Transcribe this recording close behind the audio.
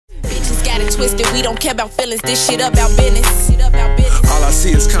it twisted, we don't care about feelings, this shit about business. All I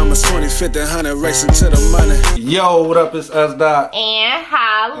see is commas, 20, 50, 100, racing to the money. Yo, what up? It's us, Doc. And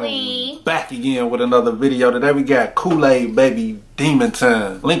Holly. Back again with another video. Today we got Koolaidbabiii Demon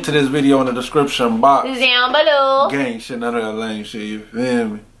Time. Link to this video in the description box. Down below. Gang shit, none of that lame shit, you feel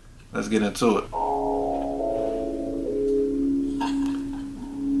me? Let's get into it.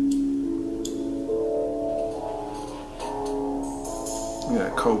 We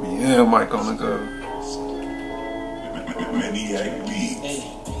got Kobe and Mike on the go. Hey,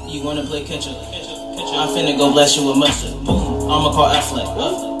 you wanna play catch up? I'm finna go bless you with mustard. I'ma call Affleck.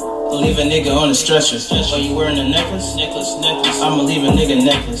 Don't leave a nigga on the stretcher. Are you wearing a necklace? I'ma leave a nigga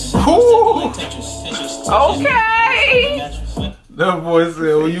necklace. Okay. That boy said,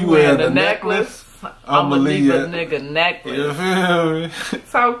 well, you wearing a necklace? I'ma leave a nigga necklace. You feel me?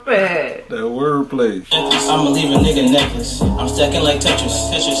 So bad. That wordplay. I'ma leave a nigga necklace. I'm stacking like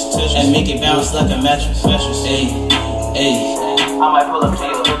Tetris. And make it bounce like a mattress. Hey, hey. I might pull up to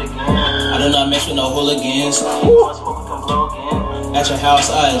your hood again. I do not mess with no hooligans. At your house,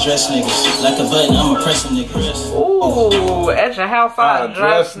 I address niggas. Like a button, I'ma press a nigga. Ooh, at your house, I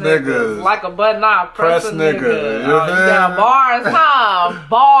address niggas. Like a button, I press a nigga. You got bars, huh?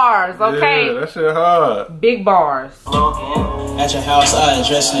 Bars, okay? Yeah, that shit hard. Big bars. At your house, I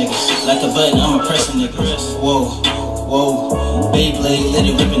address niggas. Like a button, I'ma press a nigga. Whoa, whoa. Beyblade, let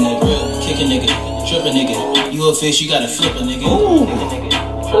it rip a nigga. Kick a nigga, trip a nigga. You a fish, you gotta flip a nigga. Ooh.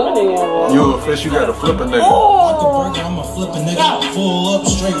 You a fish, you gotta flip a nigga. Like a burger, I'ma flip a nigga. Full up,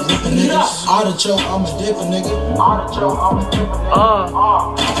 straight rip a nigga. Artichoke, I'ma dip a nigga.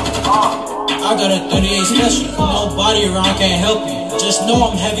 I got a 38 special. Nobody around can't help you. Just know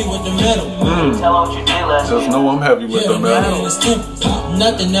I'm heavy with the metal. Tell them what you did last Just know I'm heavy with the metal.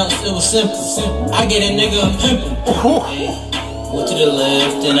 Nothing else, it was simple. I get a nigga a pimpin'. Move to the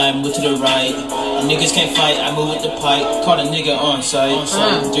left, then I move to the right. Niggas can't fight, I move with the pipe. Caught a nigga on sight.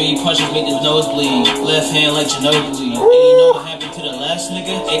 3 punches make the nose bleed. Left hand like Ginobili. And you know what happened to the last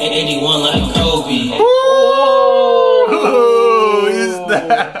nigga? 81 like Kobe. Ooh, he's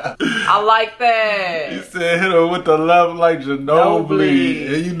that. I like that. He said hit her with the left like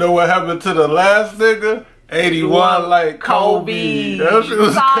Ginobili. And you know what happened to the last nigga? 81 like Kobe. That shit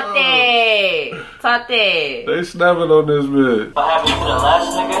was cold. They snapping on this bitch. What happened to the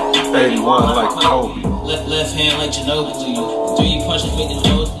last nigga? 81 like Kobe. Left hand like Ginobili. 3 punches make the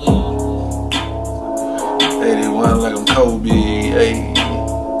nose bleed. 81 like I'm Kobe. Hey.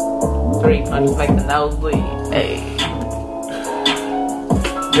 3 punches make the nose bleed. Hey.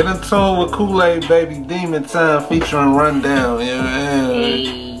 Get in tune with Koolaidbabiii Demon Time featuring Rundown. You know what I mean?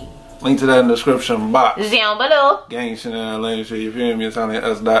 Hey. Link to that in the description box. Down below. Gang shit and lame shit. You feel me? It's only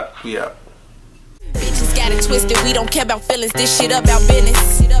us, Doc. We out. Bitches got it twisted, we don't care about feelings, this shit about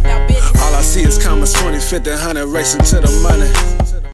business. All I see is commas, 20, 50, 100, racing to the money.